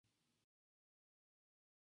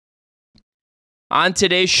On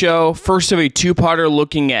today's show, first of a two-parter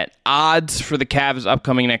looking at odds for the Cavs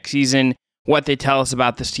upcoming next season, what they tell us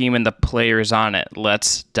about this team, and the players on it.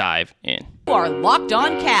 Let's dive in. You are Locked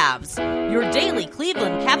On Cavs, your daily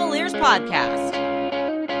Cleveland Cavaliers podcast.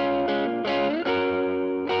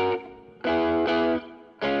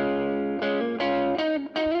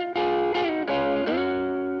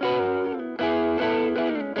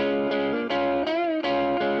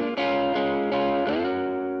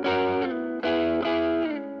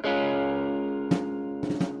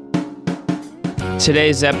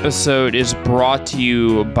 Today's episode is brought to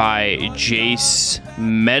you by Jace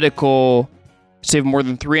Medical. Save more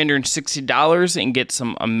than $360 and get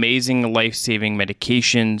some amazing life-saving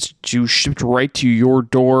medications shipped right to your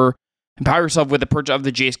door. Empower yourself with the purchase of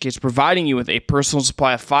the Jace case, providing you with a personal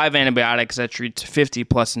supply of 5 antibiotics that treats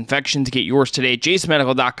 50-plus infections. Get yours today at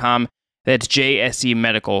jacemedical.com. That's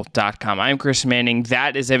jsemedical.com. I'm Chris Manning.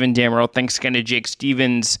 That is Evan Dammerell. Thanks again to Jake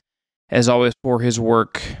Stevens, as always, for his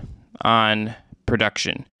work on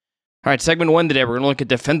production. All right, segment 1 today, we're going to look at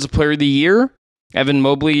Defensive Player of the Year. Evan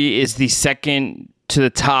Mobley is the second to the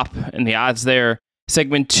top in the odds there.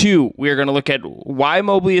 Segment 2, we are going to look at why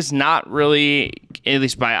Mobley is not really, at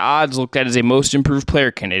least by odds, looked at as a most improved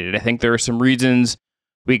player candidate. I think there are some reasons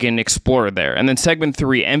we can explore there. And then segment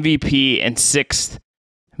 3, MVP and sixth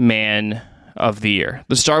man of the year.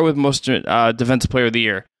 Let's start with most Defensive Player of the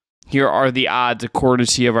Year. Here are the odds,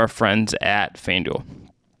 courtesy of our friends at FanDuel.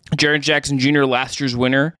 Jaren Jackson Jr., last year's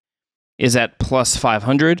winner, is at plus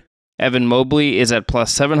 500. Evan Mobley is at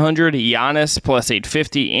plus 700. Giannis plus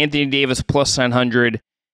 850. Anthony Davis plus 900.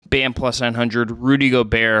 Bam plus 900. Rudy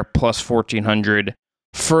Gobert plus 1400.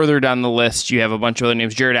 Further down the list, you have a bunch of other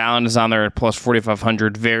names. Jared Allen is on there at plus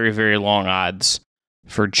 4500. Very, very long odds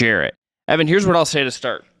for Jarrett. Evan, here's what I'll say to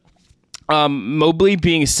start. Mobley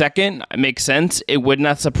being second makes sense. It would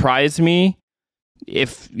not surprise me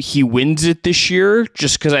if he wins it this year,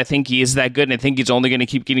 just because I think he is that good and I think he's only going to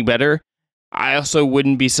keep getting better. I also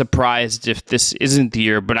wouldn't be surprised if this isn't the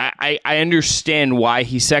year, but I understand why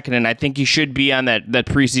he's second, and I think he should be on that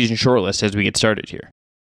preseason shortlist as we get started here.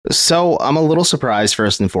 So I'm a little surprised,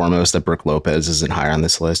 first and foremost, that Brook Lopez isn't higher on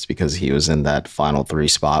this list because he was in that final 3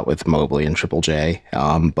 spot with Mobley and Triple J.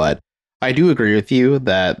 But I do agree with you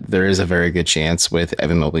that there is a very good chance with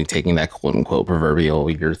Evan Mobley taking that quote-unquote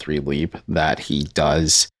proverbial year 3 leap that he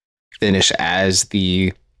does finish as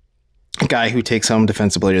the guy who takes home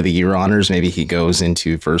Defensive Player of the Year honors. Maybe he goes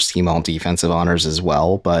into first team all defensive honors as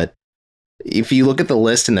well. But if you look at the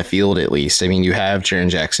list in the field, at least, I mean, you have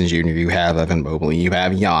Jaren Jackson Jr., you have Evan Mobley, you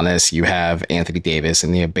have Giannis, you have Anthony Davis,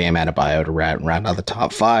 and you have Bam Adebayo to round out the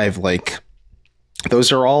top 5. Like,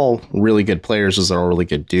 those are all really good players. Those are all really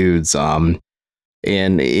good dudes. And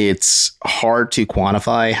it's hard to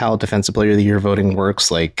quantify how Defensive Player of the Year voting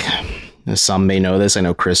works. Like, some may know this. I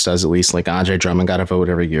know Chris does, at least. Like, Andre Drummond got a vote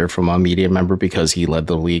every year from a media member because he led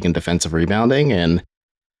the league in defensive rebounding. And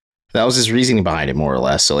that was his reasoning behind it, more or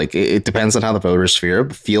less. So, like, it depends on how the voters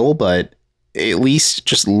feel. But at least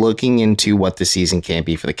just looking into what the season can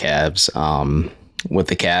be for the Cavs, with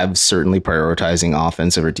the Cavs certainly prioritizing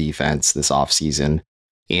offense over defense this offseason.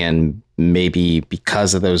 And maybe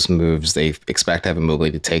because of those moves, they expect Evan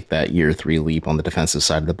Mobley to take that year 3 leap on the defensive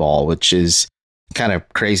side of the ball, which is kind of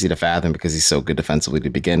crazy to fathom because he's so good defensively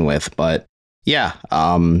to begin with. But yeah,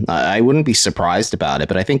 I wouldn't be surprised about it.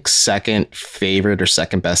 But I think second favorite or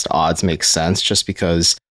second best odds makes sense just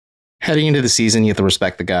because heading into the season, you have to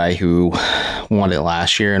respect the guy who won it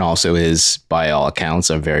last year and also is, by all accounts,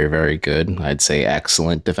 a very, very good, I'd say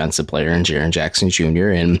excellent defensive player in Jaren Jackson Jr.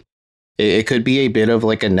 And it could be a bit of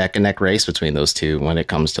like a neck and neck race between those two when it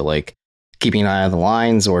comes to like keeping an eye on the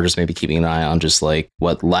lines or just maybe keeping an eye on just like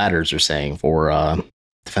what ladders are saying for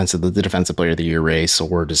the defensive player of the year race,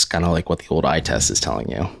 or just kind of like what the old eye test is telling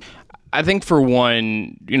you. I think for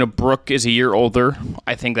one, Brook is a year older.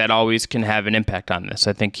 I think that always can have an impact on this.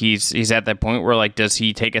 I think he's at that point where, like, does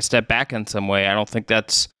he take a step back in some way? I don't think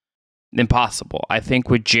that's impossible. I think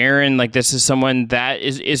with Jaren, like, this is someone that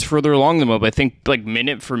is further along than Mobley. I think, like,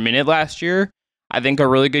 minute for minute last year, I think a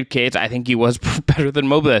really good case. I think he was better than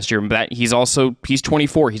Mobley last year. But he's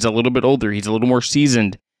 24. He's a little bit older. He's a little more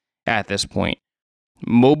seasoned at this point.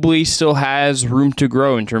 Mobley still has room to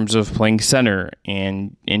grow in terms of playing center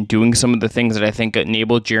and doing some of the things that I think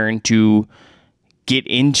enabled Jaren to get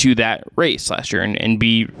into that race last year and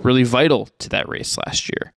be really vital to that race last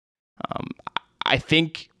year. I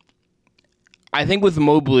think with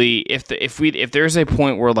Mobley, if there's a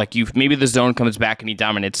point where like maybe the zone comes back and he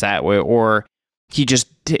dominates that way, or he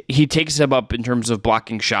takes a step up in terms of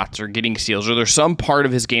blocking shots or getting steals, or there's some part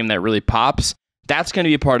of his game that really pops, that's going to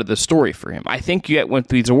be a part of the story for him. I think with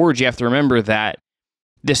these awards, you have to remember that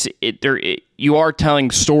you are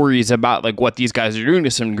telling stories about like what these guys are doing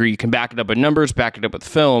to some degree. You can back it up with numbers, back it up with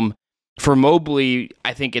film. For Mobley,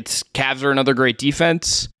 I think it's Cavs are another great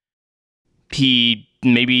defense. He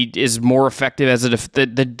maybe is more effective as the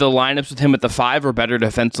lineups with him at the 5 are better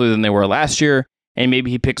defensively than they were last year. And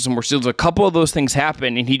maybe he picks some more steals. A couple of those things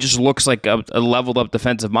happen, and he just looks like a leveled up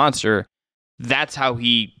defensive monster. That's how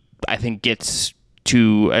he, I think, gets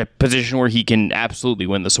to a position where he can absolutely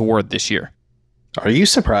win this award this year. Are you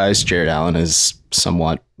surprised Jared Allen is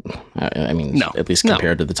somewhat, no, at least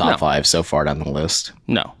compared to the top 5 so far down the list?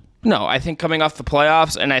 No, I think coming off the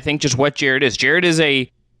playoffs, and I think just what Jared is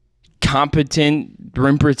a competent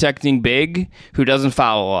rim protecting big who doesn't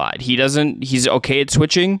foul a lot. He's okay at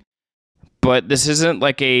switching, but this isn't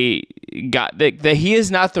like a guy that he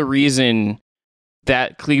is not the reason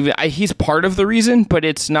that Cleveland, he's part of the reason, but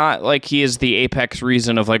it's not like he is the apex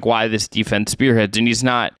reason of like why this defense spearheads, and he's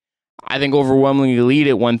not, I think, overwhelmingly lead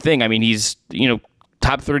at one thing. I mean, he's,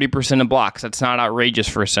 top 30% of blocks. That's not outrageous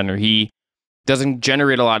for a center. He doesn't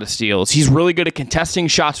generate a lot of steals. He's really good at contesting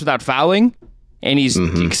shots without fouling, and he's,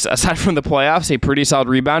 aside from the playoffs, a pretty solid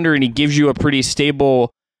rebounder, and he gives you a pretty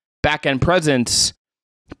stable back-end presence,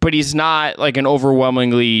 but he's not like an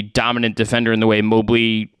overwhelmingly dominant defender in the way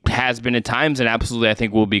Mobley has been at times, and absolutely I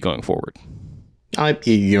think will be going forward.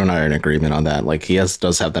 You and I are in agreement on that. Like, he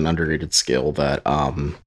does have that underrated skill that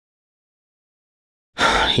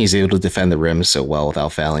he's able to defend the rim so well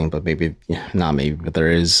without fouling, but but there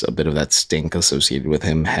is a bit of that stink associated with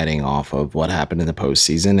him heading off of what happened in the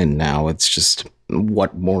postseason, and now it's just,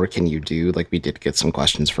 what more can you do? Like, we did get some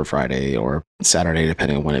questions for Friday or Saturday,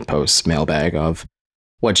 depending on when it posts, mailbag of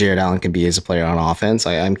what Jared Allen can be as a player on offense.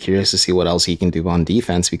 I'm curious to see what else he can do on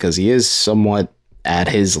defense, because he is somewhat at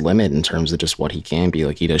his limit in terms of just what he can be.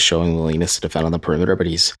 Like, he does showing willingness to defend on the perimeter, but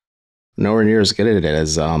he's nowhere near as good at it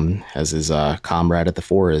as his comrade at the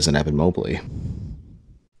 4 is in Evan Mobley.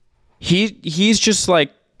 He's just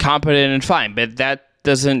like competent and fine, but that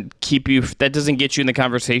doesn't get you in the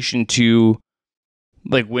conversation to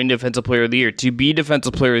like win Defensive Player of the Year. To be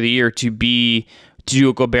Defensive Player of the Year, to do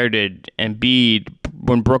what Gobert did, and be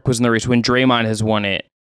when Brook was in the race, when Draymond has won it,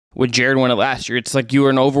 when Jared won it last year, it's like you were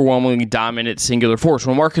an overwhelmingly dominant singular force.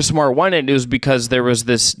 When Marcus Smart won it, it was because there was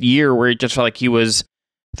this year where it just felt like he was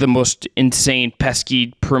the most insane,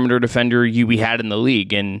 pesky perimeter defender we had in the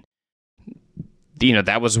league. And,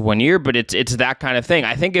 that was 1 year, but it's that kind of thing.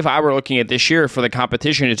 I think if I were looking at this year for the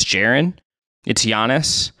competition, it's Jaren, it's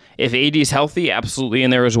Giannis. If AD's healthy, absolutely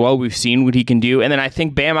in there as well. We've seen what he can do. And then I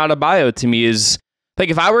think Bam Adebayo to me is, like,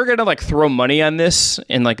 if I were going to like throw money on this,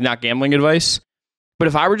 and like not gambling advice, but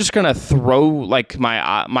if I were just going to throw like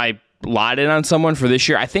my lot in on someone for this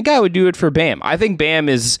year, I think I would do it for Bam. I think Bam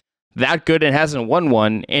is that good and hasn't won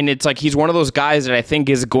one, and it's like he's one of those guys that I think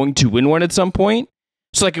is going to win one at some point.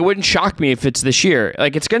 So like, it wouldn't shock me if it's this year.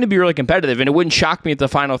 Like, it's going to be really competitive, and it wouldn't shock me if the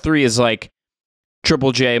final 3 is like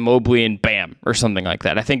Triple J, Mobley, and Bam or something like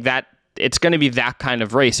that. I think that it's going to be that kind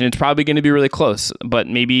of race, and it's probably going to be really close. But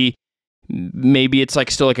maybe it's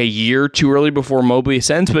like still like a year too early before Mobley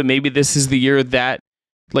ascends. But maybe this is the year that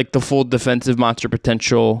like the full defensive monster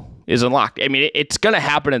potential is unlocked. I mean, it's going to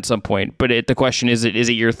happen at some point, but the question is it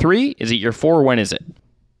year 3? Is it year 4? When is it?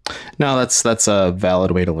 No, that's a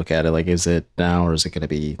valid way to look at it. Like, is it now or is it going to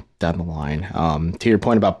be down the line? To your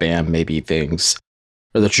point about Bam, maybe things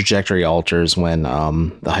or the trajectory alters when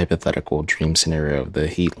the hypothetical dream scenario of the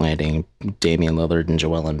Heat landing Damian Lillard and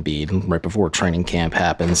Joel Embiid right before training camp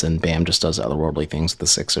happens, and Bam just does otherworldly things with the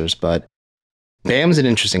Sixers. But Bam's an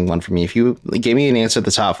interesting one for me. If you gave me an answer at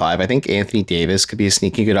the top 5, I think Anthony Davis could be a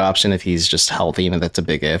sneaky good option if he's just healthy, and that's a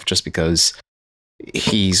big if, just because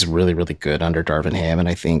he's really, really good under Darvin Ham, and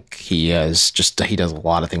I think he does a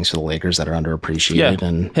lot of things for the Lakers that are underappreciated. Yeah,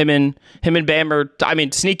 and him and Bam are, I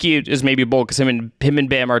mean, sneaky is maybe bold because him and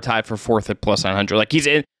Bam are tied for 4th at plus 900. Like,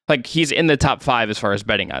 he's in the top 5 as far as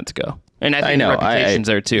betting odds go, and I think the reputation's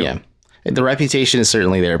there too. Yeah. The reputation is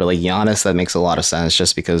certainly there, but like Giannis, that makes a lot of sense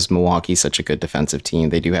just because Milwaukee's such a good defensive team.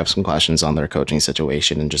 They do have some questions on their coaching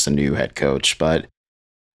situation and just a new head coach, but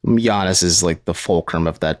Giannis is like the fulcrum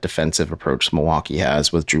of that defensive approach Milwaukee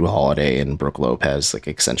has with Drew Holiday and Brook Lopez, like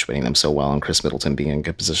accentuating them so well, and Chris Middleton being a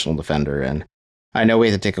good positional defender. And I know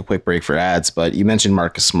we had to take a quick break for ads, but you mentioned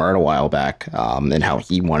Marcus Smart a while back and how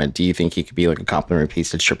he wanted. Do you think he could be like a complementary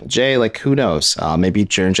piece to Triple J? Like, who knows? Maybe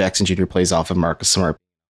Jaren Jackson Jr. plays off of Marcus Smart,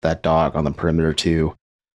 that dog on the perimeter too.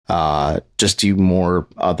 Just do more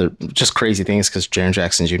other just crazy things, because Jaren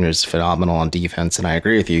Jackson Jr. is phenomenal on defense, and I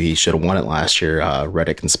agree with you. He should have won it last year,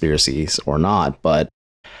 Reddit conspiracies or not. But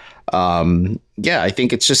I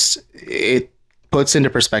think it's just puts into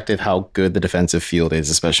perspective how good the defensive field is,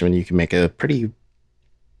 especially when you can make a pretty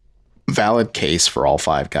valid case for all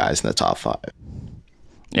 5 guys in the top 5.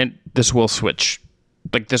 And this will switch.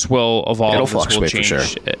 Like, this will evolve. It'll this will fluctuate change. for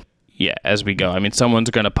sure. Yeah, as we go. I mean, someone's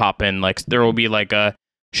going to pop in. Like, there will be like a,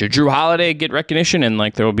 should Drew Holiday get recognition? And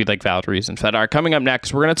like, there will be like valid reasons for that. All right, coming up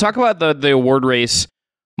next, we're going to talk about the award race.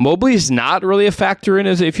 Mobley's not really a factor in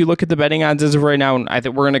it if you look at the betting odds as of right now. And I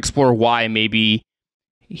think we're going to explore why maybe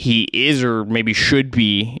he is or maybe should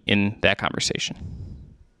be in that conversation.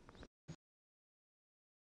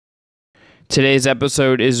 Today's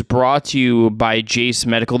episode is brought to you by Jace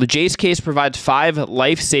Medical. The Jace case provides 5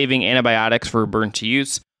 life-saving antibiotics for emergency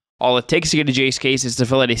use. All it takes to get a Jace case is to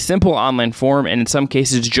fill out a simple online form and in some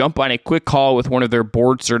cases jump on a quick call with one of their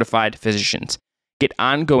board-certified physicians. Get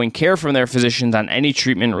ongoing care from their physicians on any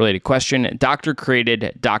treatment-related question.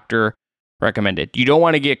 Doctor-created, doctor-recommended. You don't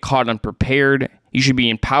want to get caught unprepared. You should be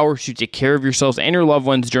empowered to take care of yourselves and your loved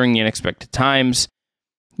ones during the unexpected times.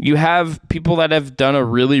 You have people that have done a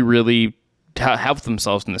really help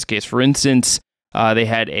themselves in this case. For instance, they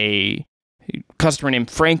had a customer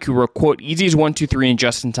named Frank who wrote, quote, easy as 1, 2, 3 and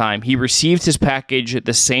just in time. He received his package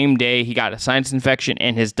the same day he got a sinus infection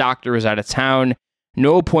and his doctor was out of town.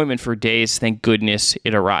 No appointment for days. Thank goodness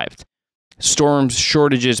it arrived. Storms,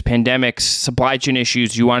 shortages, pandemics, supply chain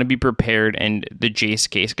issues. You want to be prepared, and the Jace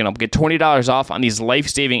case can help. Get $20 off on these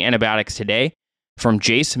life-saving antibiotics today from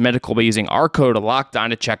Jace Medical by using our code LOCKEDON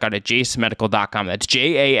to check out at jacemedical.com. That's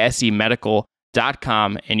JASE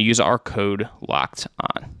medical.com and use our code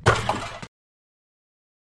LOCKEDON.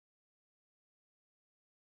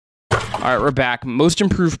 All right, we're back. Most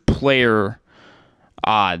improved player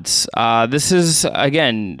odds. This is,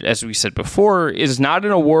 again, as we said before, is not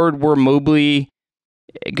an award where Mobley,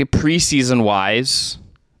 preseason-wise,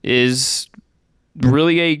 is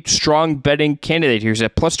really a strong betting candidate here. He's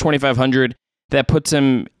at plus 2,500. That puts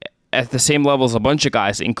him at the same level as a bunch of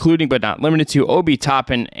guys, including but not limited to Obi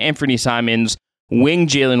Toppin, Anthony Simons, wing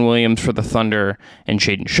Jalen Williams for the Thunder, and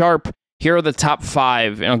Shaedon Sharpe. Here are the top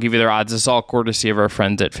 5, and I'll give you their odds. This is all courtesy of our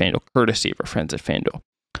friends at FanDuel.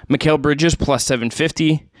 Mikal Bridges plus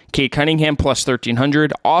 750, Cade Cunningham plus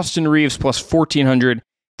 1,300, Austin Reeves plus 1,400,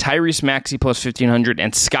 Tyrese Maxey plus 1,500,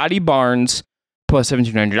 and Scotty Barnes plus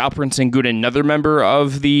 1,700. Alperen Sengun, another member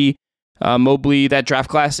of the Mobley, that draft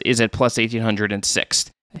class, is at plus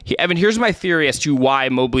 1,806. Evan, here's my theory as to why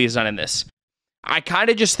Mobley is not in this. I kind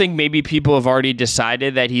of just think maybe people have already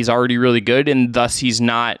decided that he's already really good, and thus he's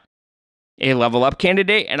not a level up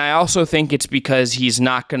candidate. And I also think it's because he's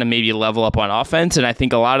not going to maybe level up on offense. And I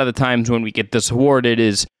think a lot of the times when we get this award, it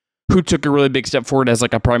is who took a really big step forward as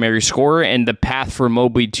like a primary scorer. And the path for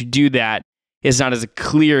Mobley to do that is not as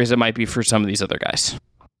clear as it might be for some of these other guys.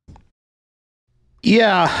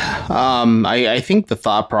 Yeah. I think the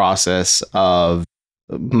thought process of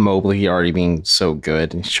Mobley already being so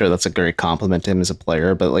good, and sure, that's a great compliment to him as a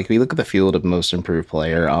player. But like, we look at the field of most improved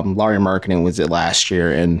player. Lauri Markkanen was it last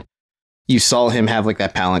year, and you saw him have like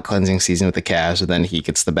that palate cleansing season with the Cavs, and then he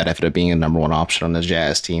gets the benefit of being a number 1 option on the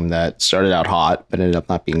Jazz team that started out hot, but ended up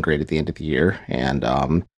not being great at the end of the year, and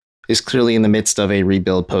is clearly in the midst of a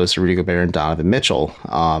rebuild post Rudy Gobert and Donovan Mitchell.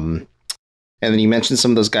 And then you mentioned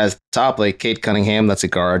some of those guys at the top, like Cade Cunningham, that's a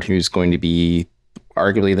guard who's going to be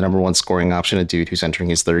arguably the number 1 scoring option, a dude who's entering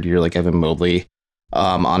his 3rd year, like Evan Mobley,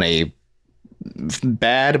 on a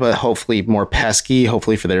bad but hopefully more pesky,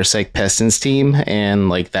 hopefully for their sake, Pistons team, and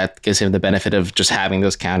like that gives him the benefit of just having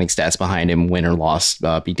those counting stats behind him, win or loss,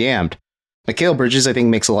 be damned. Mikal Bridges, I think,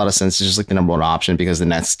 makes a lot of sense. It's just like the number 1 option because the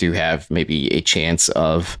Nets do have maybe a chance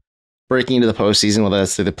of breaking into the postseason, whether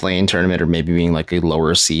that's through the play-in tournament or maybe being like a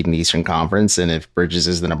lower seed in the Eastern Conference. And if Bridges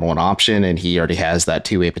is the number 1 option and he already has that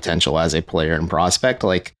 2-way potential as a player and prospect,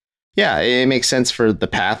 like, yeah, it makes sense for the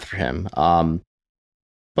path for him.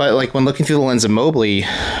 But like when looking through the lens of Mobley,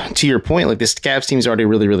 to your point, like this Cavs team is already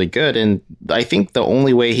really good, and I think the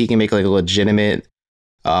only way he can make like a legitimate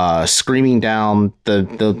screaming down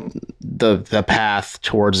the path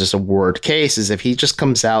towards this award case is if he just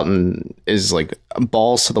comes out and is like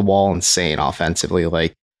balls to the wall insane offensively,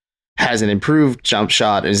 like has an improved jump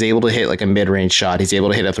shot, is able to hit like a mid-range shot, he's able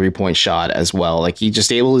to hit a 3-point shot as well. Like he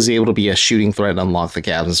just is able to be a shooting threat and unlock the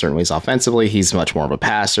Cavs in certain ways offensively. He's much more of a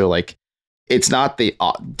passer. Like, it's not the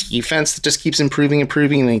defense that just keeps improving. I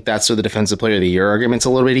think that's where the defensive player of the year argument's a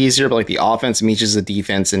little bit easier, but like the offense meets the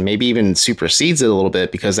defense and maybe even supersedes it a little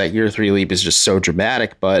bit because that year 3 leap is just so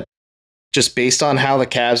dramatic. But just based on how the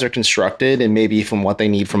Cavs are constructed and maybe from what they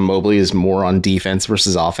need from Mobley is more on defense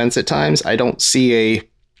versus offense at times, I don't see a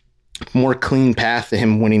more clean path to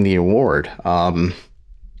him winning the award. And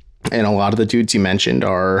a lot of the dudes you mentioned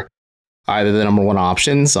are either the number one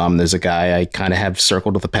options. There's a guy I kind of have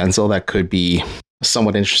circled with a pencil that could be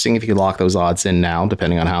somewhat interesting if you could lock those odds in now,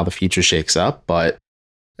 depending on how the future shakes up. But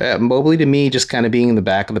Mobley, to me, just kind of being in the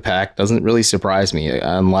back of the pack doesn't really surprise me,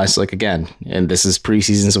 unless, like, again, and this is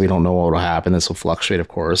preseason, so we don't know what will happen. This will fluctuate, of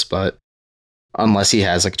course, but unless he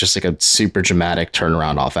has just a super dramatic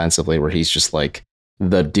turnaround offensively where he's just like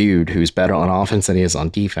the dude who's better on offense than he is on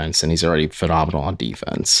defense, and he's already phenomenal on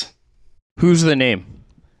defense. Who's the name?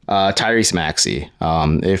 Tyrese Maxey.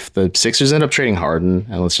 If the Sixers end up trading Harden,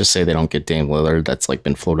 and let's just say they don't get Dame Lillard, that's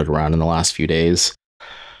been floated around in the last few days.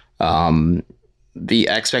 The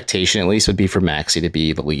expectation, at least, would be for Maxey to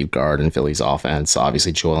be the lead guard in Philly's offense.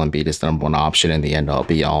 Obviously, Joel Embiid is the number one option in the end all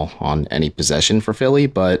be all on any possession for Philly,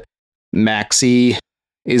 but Maxey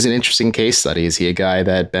is an interesting case study. Is he a guy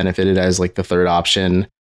that benefited as the third option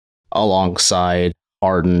alongside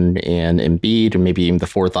Harden and Embiid, or maybe even the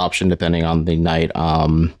fourth option, depending on the night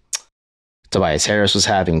Tobias Harris was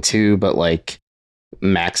having too, but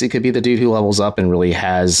Maxey could be the dude who levels up and really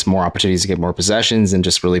has more opportunities to get more possessions and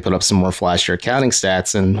just really put up some more flashier counting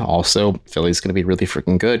stats. And also, Philly's going to be really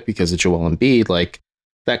freaking good because of Joel Embiid.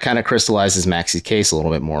 That kind of crystallizes Maxey's case a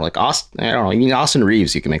little bit more. Austin, I don't know, even Austin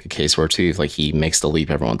Reeves, you can make a case for too. If he makes the leap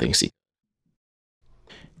everyone thinks he.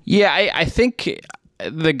 Yeah, I think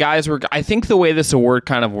the guys were. I think the way this award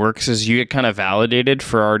kind of works is you get kind of validated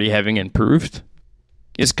for already having improved.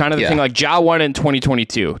 Is kind of the thing. Ja won in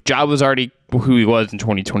 2022. Ja was already who he was in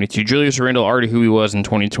 2022. Julius Randle already who he was in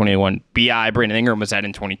 2021. B.I. Brandon Ingram was that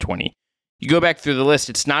in 2020. You go back through the list,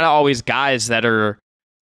 it's not always guys that are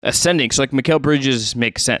ascending. So Mikal Bridges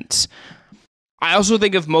makes sense. I also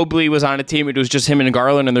think if Mobley was on a team, it was just him and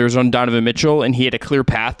Garland and there was one Donovan Mitchell and he had a clear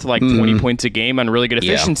path to 20 points a game on really good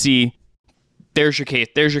efficiency. Yeah. There's your case.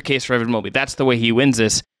 There's your case for Evan Mobley. That's the way he wins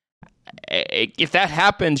this. If that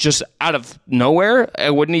happens just out of nowhere, I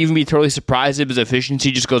wouldn't even be totally surprised if his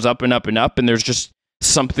efficiency just goes up and up and up, and there's just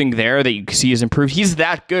something there that you see is improved. He's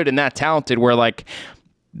that good and that talented where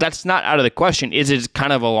that's not out of the question. Is it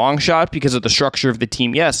kind of a long shot because of the structure of the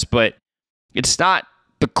team? Yes, but it's not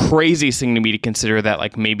the craziest thing to me to consider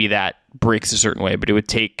that maybe that breaks a certain way, but it would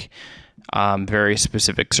take very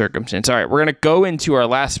specific circumstance. All right, we're going to go into our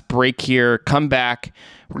last break here, come back.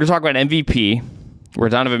 We're going to talk about MVP, where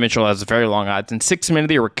Donovan Mitchell has very long odds, and 6 Man of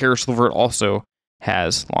the Year, where Karis LeVert also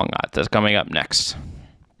has long odds. That's coming up next.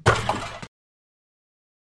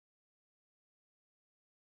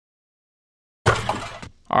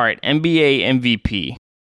 All right, NBA MVP.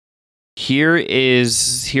 Here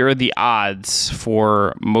are the odds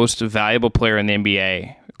for most valuable player in the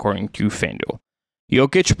NBA, according to FanDuel.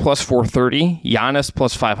 Jokic plus 430, Giannis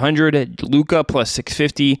plus 500, Luka plus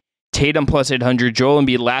 650, Tatum plus 800, Joel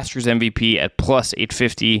Embiid, last year's MVP at plus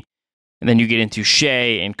 850. And then you get into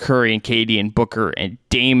Shea and Curry and KD and Booker, and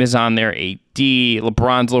Dame is on there, AD,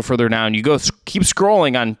 LeBron's a little further down. You go keep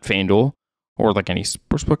scrolling on FanDuel or any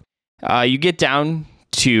sportsbook. You get down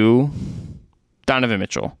to Donovan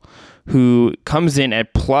Mitchell, who comes in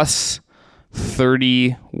at plus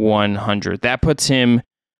 3,100. That puts him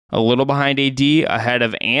a little behind AD, ahead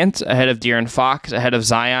of Ant, ahead of De'Aaron Fox, ahead of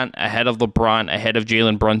Zion, ahead of LeBron, ahead of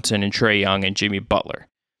Jalen Brunson and Trae Young and Jimmy Butler.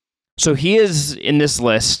 So he is in this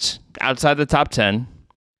list outside the top 10.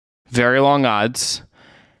 Very long odds.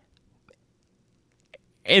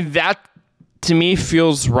 And that, to me,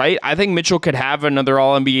 feels right. I think Mitchell could have another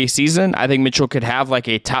All-NBA season. I think Mitchell could have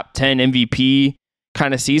a top 10 MVP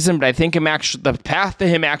kind of season. But I think the path to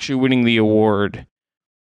him actually winning the award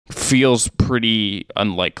feels pretty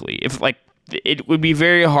unlikely. It would be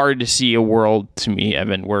very hard to see a world, to me,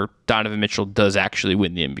 Evan, where Donovan Mitchell does actually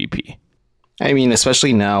win the MVP. I mean,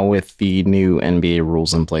 especially now with the new NBA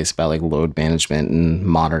rules in place about load management and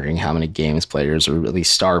monitoring how many games players, or at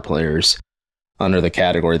least star players, under the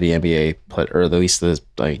category of the NBA, or at least the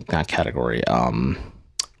not category,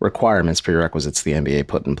 requirements, prerequisites the NBA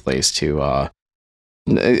put in place to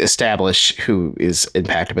establish who is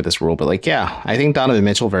impacted by this rule. But I think Donovan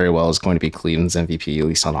Mitchell very well is going to be Cleveland's MVP, at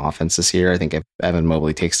least on offense this year. I think if Evan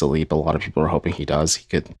Mobley takes the leap, a lot of people are hoping he does. He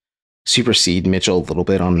could supersede Mitchell a little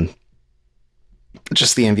bit on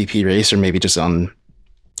just the MVP race, or maybe just on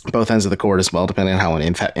both ends of the court as well, depending on how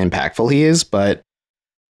impactful he is. But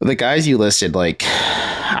the guys you listed,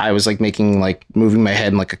 I was moving my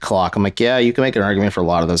head in a clock. I'm yeah, you can make an argument for a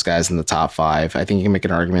lot of those guys in the top 5. I think you can make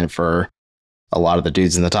an argument for a lot of the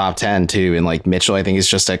dudes in the top 10 too. And Mitchell, I think, is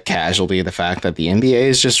just a casualty of the fact that the NBA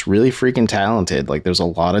is just really freaking talented. There's a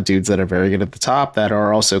lot of dudes that are very good at the top that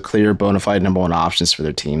are also clear bona fide number one options for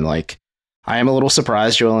their team. I am a little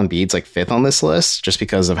surprised Joel Embiid's 5th on this list just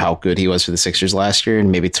because of how good he was for the Sixers last year.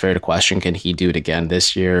 And maybe it's fair to question, can he do it again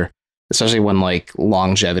this year? especially when like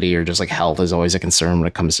longevity or just like health is always a concern when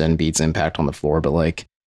it comes to Embiid's impact on the floor. But like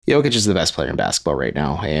Jokic is the best player in basketball right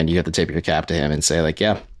now, and you have to tip your cap to him and say like,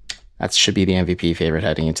 yeah, that should be the MVP favorite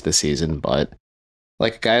heading into the season. But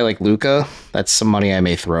like a guy like Luka, that's some money I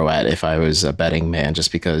may throw at if I was a betting man,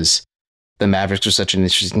 just because the Mavericks are such an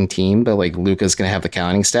interesting team. But like Luka's going to have the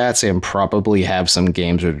counting stats and probably have some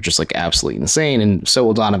games that are just like absolutely insane, and so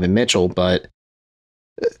will Donovan Mitchell. But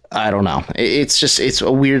I don't know. It's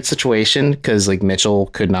a weird situation because like Mitchell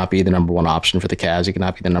could not be the number one option for the Cavs. He could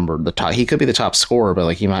not be the top. He could be the top scorer, but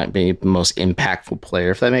like he might be the most impactful player,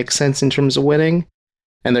 if that makes sense in terms of winning.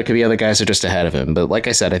 And there could be other guys who are just ahead of him. But like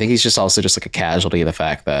I said, I think he's just also just like a casualty of the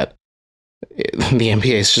fact that the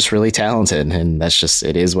NBA is just really talented, and that's just,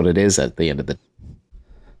 it is what it is at the end of the.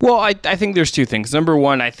 Well, I think there's two things. Number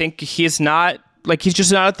one, I think he's just not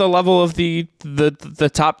at the level of the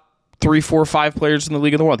top 3, 4, 5 players in the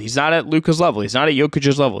league in the world. He's not at Luka's level. He's not at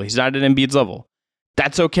Jokic's level. He's not at Embiid's level.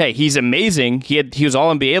 That's okay. He's amazing. He was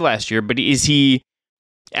all NBA last year, but is he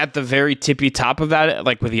at the very tippy top of that,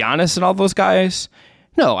 like with Giannis and all those guys?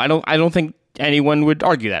 No, I don't think anyone would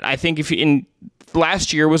argue that. I think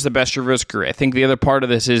last year was the best year of his career. I think the other part of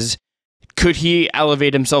this is, could he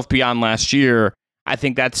elevate himself beyond last year? I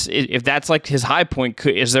think if that's like his high point,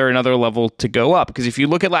 is there another level to go up? Because if you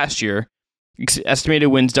look at last year, estimated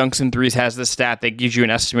wins, dunks, and threes has the stat that gives you an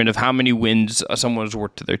estimate of how many wins someone has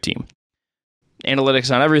worked to their team.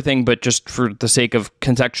 Analytics on everything, but just for the sake of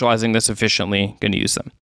contextualizing this efficiently, going to use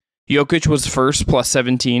them. Jokic was first, plus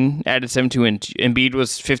 17, added 7 to Embiid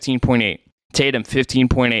was 15.8. Tatum,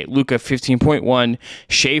 15.8. Luka, 15.1.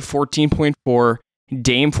 Shea, 14.4.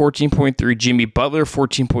 Dame, 14.3. Jimmy Butler,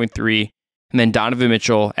 14.3. And then Donovan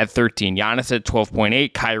Mitchell at 13. Giannis at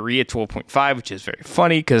 12.8. Kyrie at 12.5, which is very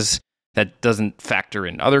funny because that doesn't factor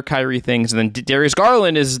in other Kyrie things. And then Darius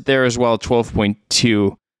Garland is there as well,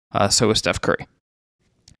 12.2. So is Steph Curry.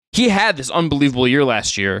 He had this unbelievable year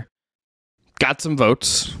last year. Got some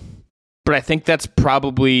votes. But I think that's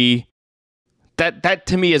probably... That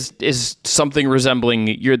to me is something resembling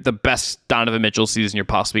you're the best Donovan Mitchell season you're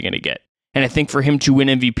possibly going to get. And I think for him to win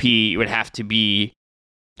MVP, it would have to be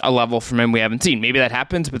a level from him we haven't seen. Maybe that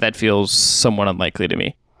happens, but that feels somewhat unlikely to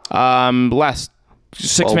me. Last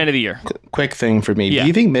sixth man of the year. Quick thing for me. Yeah. Do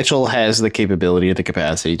you think Mitchell has the capability or the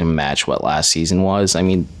capacity to match what last season was? I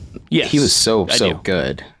mean, yes, he was so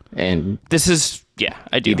good. And this is, yeah,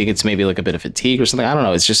 I do. You think it's maybe like a bit of fatigue or something? I don't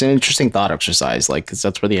know. It's just an interesting thought exercise, like, because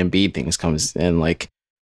that's where the Embiid things comes in. Like,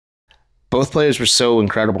 both players were so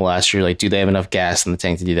incredible last year. Like, do they have enough gas in the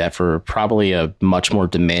tank to do that for probably a much more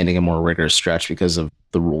demanding and more rigorous stretch because of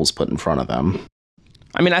the rules put in front of them?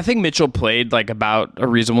 I mean, I think Mitchell played like about a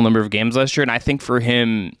reasonable number of games last year, and I think for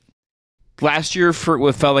him, last year it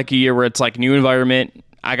felt like a year where it's like new environment.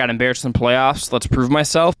 I got embarrassed in the playoffs. Let's prove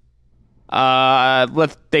myself.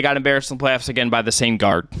 They got embarrassed in the playoffs again by the same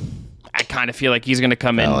guard. I kind of feel like he's going to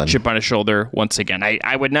come in, chip on his shoulder once again.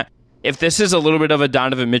 I would not, if this is a little bit of a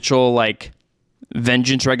Donovan Mitchell like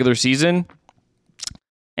vengeance regular season,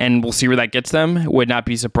 and we'll see where that gets them, would not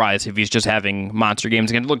be surprised if he's just having monster games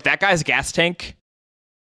again. Look, that guy's gas tank.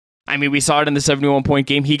 I mean, we saw it in the 71-point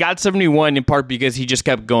game. He got 71 in part because he just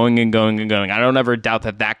kept going and going and going. I don't ever doubt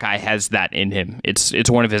that guy has that in him. It's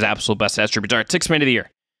one of his absolute best attributes. All right, sixth man of the year.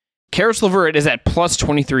 Karis LeVert is at plus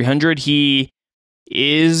 2,300. He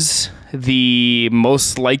is the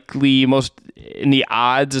most likely, most in the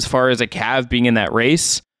odds as far as a Cav being in that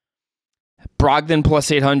race. Brogdon plus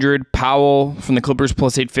 800. Powell from the Clippers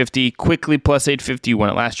plus 850. Quickly plus 850. Won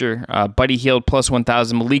it last year. Buddy Hield plus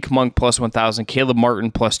 1,000. Malik Monk plus 1,000. Caleb Martin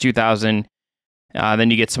plus 2,000.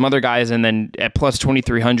 Then you get some other guys. And then at plus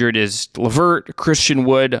 2,300 is LeVert, Christian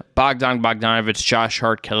Wood, Bogdanovich, Josh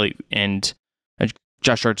Hart, Kelly, and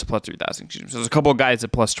Josh Hart's plus 3,000. So there's a couple of guys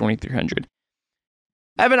at plus 2,300.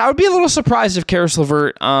 Evan, I would be a little surprised if Karis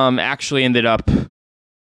LeVert actually ended up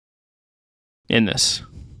in this.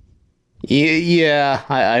 Yeah,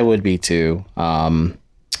 I would be too.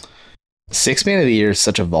 Sixth man of the year is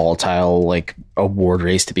such a volatile like award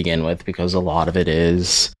race to begin with, because a lot of it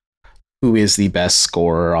is who is the best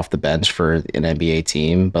scorer off the bench for an NBA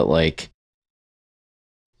team. But like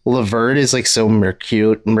LeVert is like so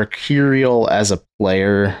mercurial as a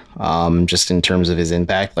player, just in terms of his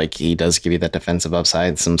impact. Like he does give you that defensive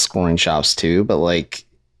upside, some scoring chops too, but like,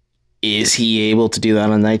 is he able to do that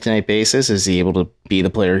on a night-to-night basis? Is he able to be the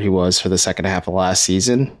player he was for the second half of last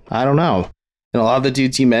season? I don't know. And a lot of the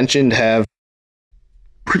dudes you mentioned have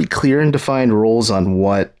pretty clear and defined roles on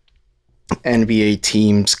what NBA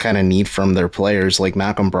teams kind of need from their players, like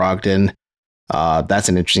Malcolm Brogdon. That's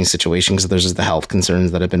an interesting situation because there's just the health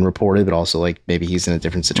concerns that have been reported, but also like maybe he's in a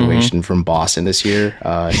different situation from Boston this year.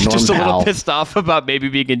 Norm Just a Powell, little pissed off about maybe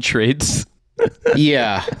being in trades.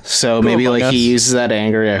 yeah, so maybe like he uses that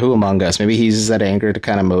anger. Yeah, who among us? Maybe he uses that anger to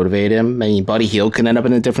kind of motivate him. I mean, Buddy Hield can end up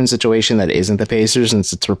in a different situation that isn't the Pacers,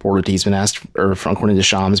 since it's reported he's been asked, or according to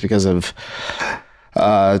Shams, because of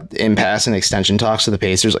impasse and extension talks to the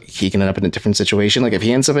Pacers. Like he can end up in a different situation. Like if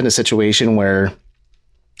he ends up in a situation where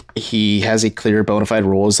he has a clear bona fide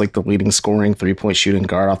role as like the leading scoring 3-point shooting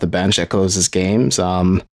guard off the bench that closes games,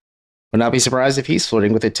 would not be surprised if he's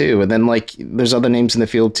flirting with it too. And then like there's other names in the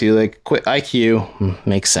field too, like IQ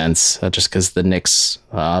makes sense, just because the Knicks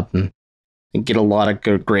get a lot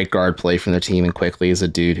of great guard play from their team, and quickly is a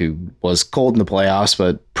dude who was cold in the playoffs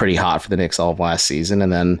but pretty hot for the Knicks all of last season.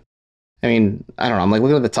 And then I mean, I don't know, I'm like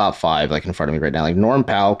looking at the top 5 like in front of me right now. Like Norm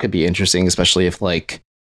Powell could be interesting, especially if like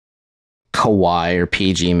Kawhi or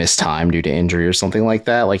PG miss time due to injury or something like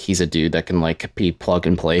that. Like he's a dude that can like be plug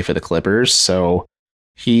and play for the Clippers. So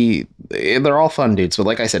they're all fun dudes, but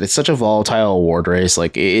like I said, it's such a volatile award race.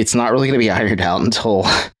 Like it's not really going to be ironed out until,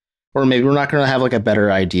 or maybe we're not going to have like a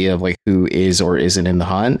better idea of like who is or isn't in the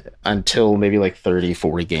hunt until maybe like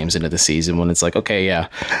 30-40 games into the season, when it's like, okay, yeah,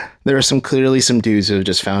 there are some dudes who have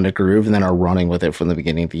just found a groove and then are running with it from the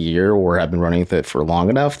beginning of the year, or have been running with it for long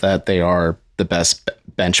enough that they are the best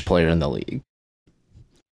bench player in the league.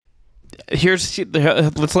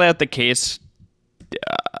 Let's lay out the case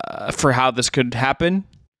for how this could happen.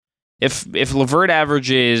 If LeVert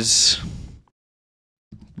averages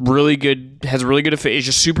really good, is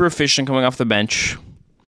just super efficient coming off the bench.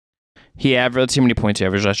 Let's see how many points he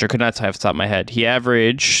averaged last year. I could not tell off the top of my head. He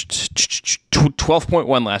averaged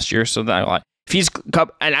 12.1 last year, so not a lot. If he's,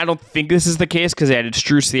 and I don't think this is the case because they added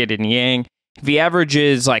Strus, they added Yang. If he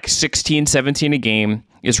averages like 16, 17 a game,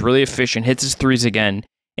 is really efficient, hits his threes again,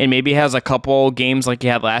 and maybe has a couple games like he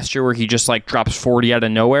had last year where he just like drops 40 out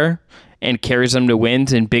of nowhere and carries them to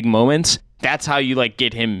wins in big moments, that's how you like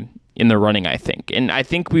get him in the running, I think. And I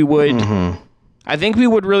think we would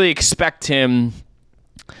really expect him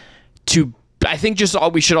to, I think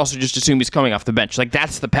we should also just assume he's coming off the bench. Like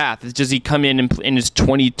that's the path. Does he come in his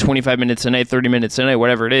 20, 25 minutes a night, 30 minutes a night,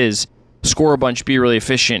 whatever it is, score a bunch, be really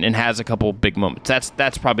efficient, and has a couple big moments?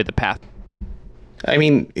 That's probably the path. I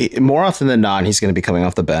mean, more often than not, he's going to be coming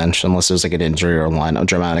off the bench unless there's like an injury or a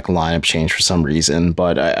dramatic lineup change for some reason.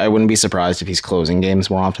 But I wouldn't be surprised if he's closing games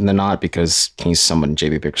more often than not, because he's someone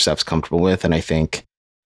JB Bickerstaff's comfortable with, and I think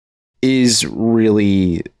is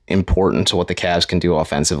really important to what the Cavs can do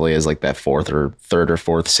offensively as like that third or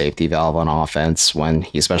fourth safety valve on offense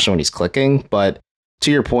especially when he's clicking. But to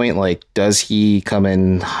your point, like, does he come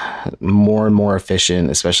in more and more efficient,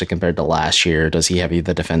 especially compared to last year? Does he have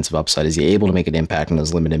the defensive upside? Is he able to make an impact in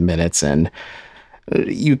those limited minutes? And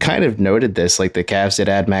you kind of noted this, like the Cavs did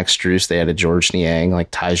add Max Strus, they added George Niang, like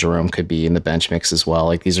Ty Jerome could be in the bench mix as well.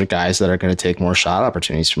 Like these are guys that are going to take more shot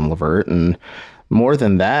opportunities from LeVert. And more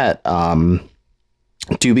than that,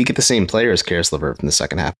 do we get the same player as Karis LeVert from the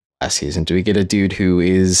second half of last season? Do we get a dude who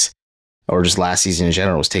is, or just last season in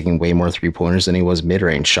general, was taking way more 3-pointers than he was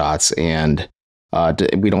mid-range shots? And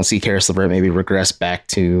we don't see Karis LeVert maybe regress back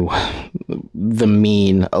to the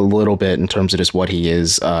mean a little bit in terms of just what he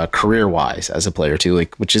is career-wise as a player too,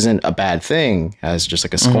 like, which isn't a bad thing as just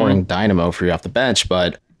like a scoring dynamo for you off the bench,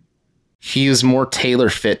 but he was more tailor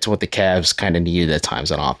fit to what the Cavs kind of needed at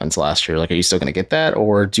times on offense last year. Like, are you still going to get that?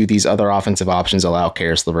 Or do these other offensive options allow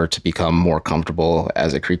Karis LeVert to become more comfortable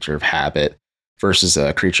as a creature of habit versus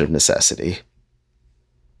a creature of necessity?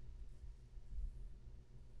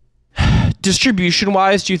 Distribution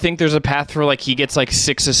wise, do you think there's a path for like he gets like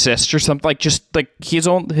 6 assists or something? Like just like his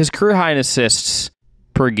career high in assists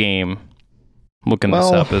per game. I'm looking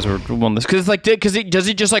this up as we're doing this because does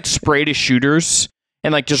he just like spray to shooters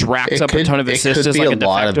and like just racks up a ton of assists as like a de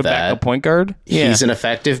facto backup point guard? Yeah. He's an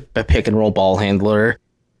effective pick and roll ball handler.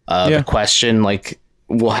 The question, like,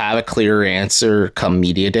 we'll have a clearer answer come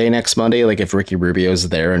media day next Monday. Like if Ricky Rubio's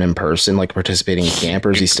there and in person, like participating in camp,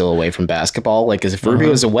 or is he still away from basketball? Like, as if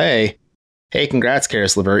Rubio's away, hey, congrats,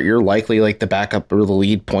 Karis LeVert. You're likely like the backup or the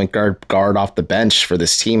lead point guard off the bench for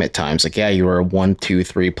this team at times. Like, yeah, you were a 1, 2,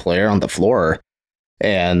 3 player on the floor.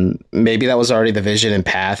 And maybe that was already the vision and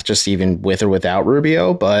path, just even with or without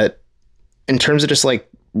Rubio. But in terms of just like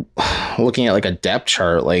looking at like a depth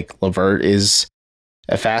chart, like LeVert is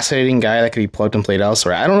a fascinating guy that could be plugged and played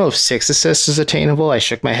elsewhere. I don't know if 6 assists is attainable. I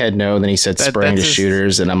shook my head no. And then he said spraying to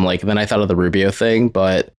shooters. And I'm like, then I thought of the Rubio thing,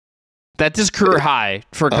 but that's his career high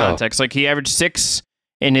for context. Like he averaged 6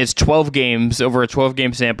 in his 12 games over a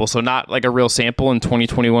 12-game sample. So not like a real sample in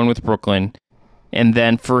 2021 with Brooklyn. And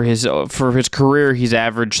then for his career, he's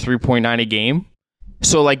averaged 3.9 a game.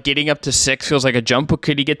 So like getting up to 6 feels like a jump, but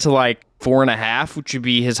could he get to like 4.5, which would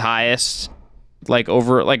be his highest, like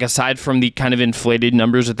over, like aside from the kind of inflated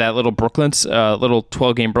numbers with that little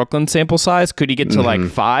 12-game Brooklyn sample size, could he get to like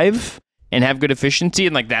 5 and have good efficiency?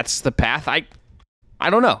 And like that's the path. I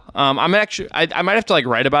don't know. I might have to like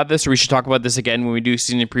write about this, or we should talk about this again when we do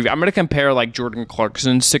season preview. I'm going to compare like Jordan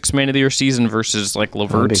Clarkson's 6 Man of the Year season versus like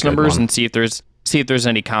LeVert's numbers and see if there's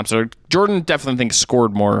any comps. So Jordan definitely thinks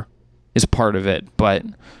scored more is part of it, but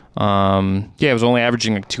it was only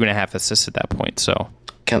averaging like 2.5 assists at that point. So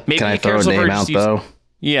can I throw a name out though?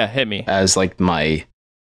 Yeah, hit me. As like my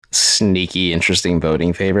sneaky, interesting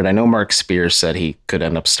voting favorite. I know Mark Spears said he could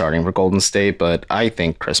end up starting for Golden State, but I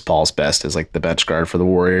think Chris Paul's best is like the bench guard for the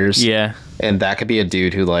Warriors. Yeah. And that could be a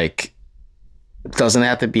dude who like doesn't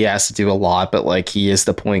have to be asked to do a lot, but like he is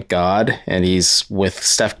the point guard, and he's with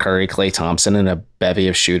Steph Curry, Klay Thompson, and a bevy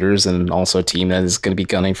of shooters, and also a team that is going to be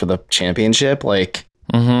gunning for the championship. Like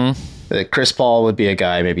Chris Paul would be a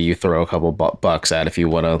guy maybe you throw a couple bucks at if you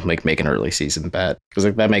want to like make an early season bet, because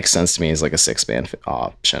like that makes sense to me as like a 6-man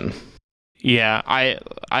option. Yeah,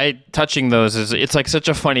 I touching those it's like such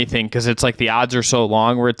a funny thing, because it's like the odds are so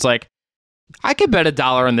long where it's like I could bet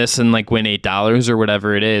 $1 on this and like win $8 or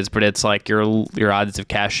whatever it is, but it's like your odds of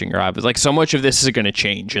cashing your odds. Like so much of this is going to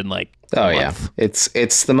change in like a month.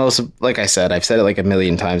 It's the most, like I said, I've said it like a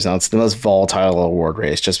million times now. It's the most volatile award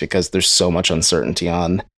race just because there's so much uncertainty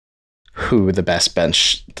on who the best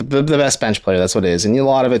bench player. That's what it is, and a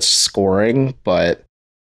lot of it's scoring, but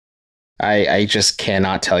I just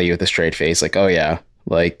cannot tell you with a straight face like, oh yeah.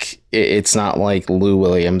 Like, it's not like Lou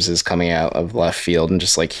Williams is coming out of left field and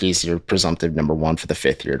just like he's your presumptive number 1 for the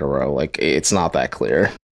 5th year in a row. Like, it's not that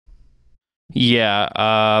clear.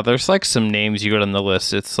 Yeah, there's like some names you got on the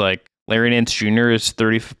list. It's like Larry Nance Jr. is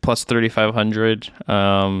 30 plus 3,500.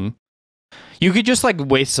 You could just like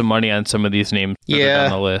waste some money on some of these names that are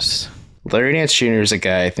on the list. Larry Nance Jr. is a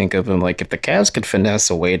guy I think of him like if the Cavs could finesse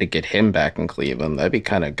a way to get him back in Cleveland, that'd be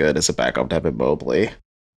kind of good as a backup to Evan Mobley.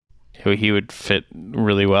 He would fit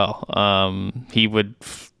really well. He would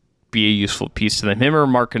be a useful piece to them. Him or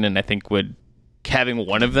Markkanen, I think, would having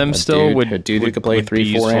one of them a dude who could play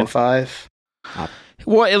 3, 4, and 5.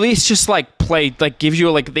 Well, at least just like play, like gives you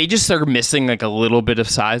like they just are missing like a little bit of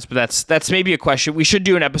size, but that's maybe a question. We should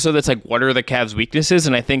do an episode that's like what are the Cavs' weaknesses,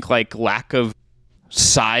 and I think like lack of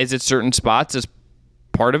size at certain spots is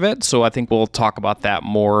part of it. So I think we'll talk about that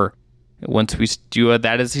more once we do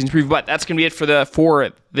that as season preview. But that's going to be it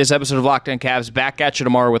for this episode of Locked On Cavs. Back at you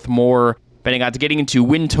tomorrow with more betting odds, getting into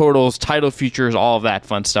win totals, title futures, all of that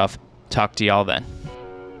fun stuff. Talk to y'all then.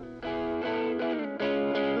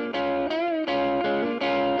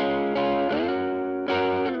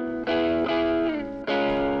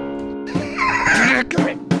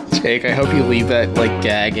 Jake, I hope you leave that like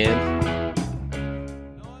gag in.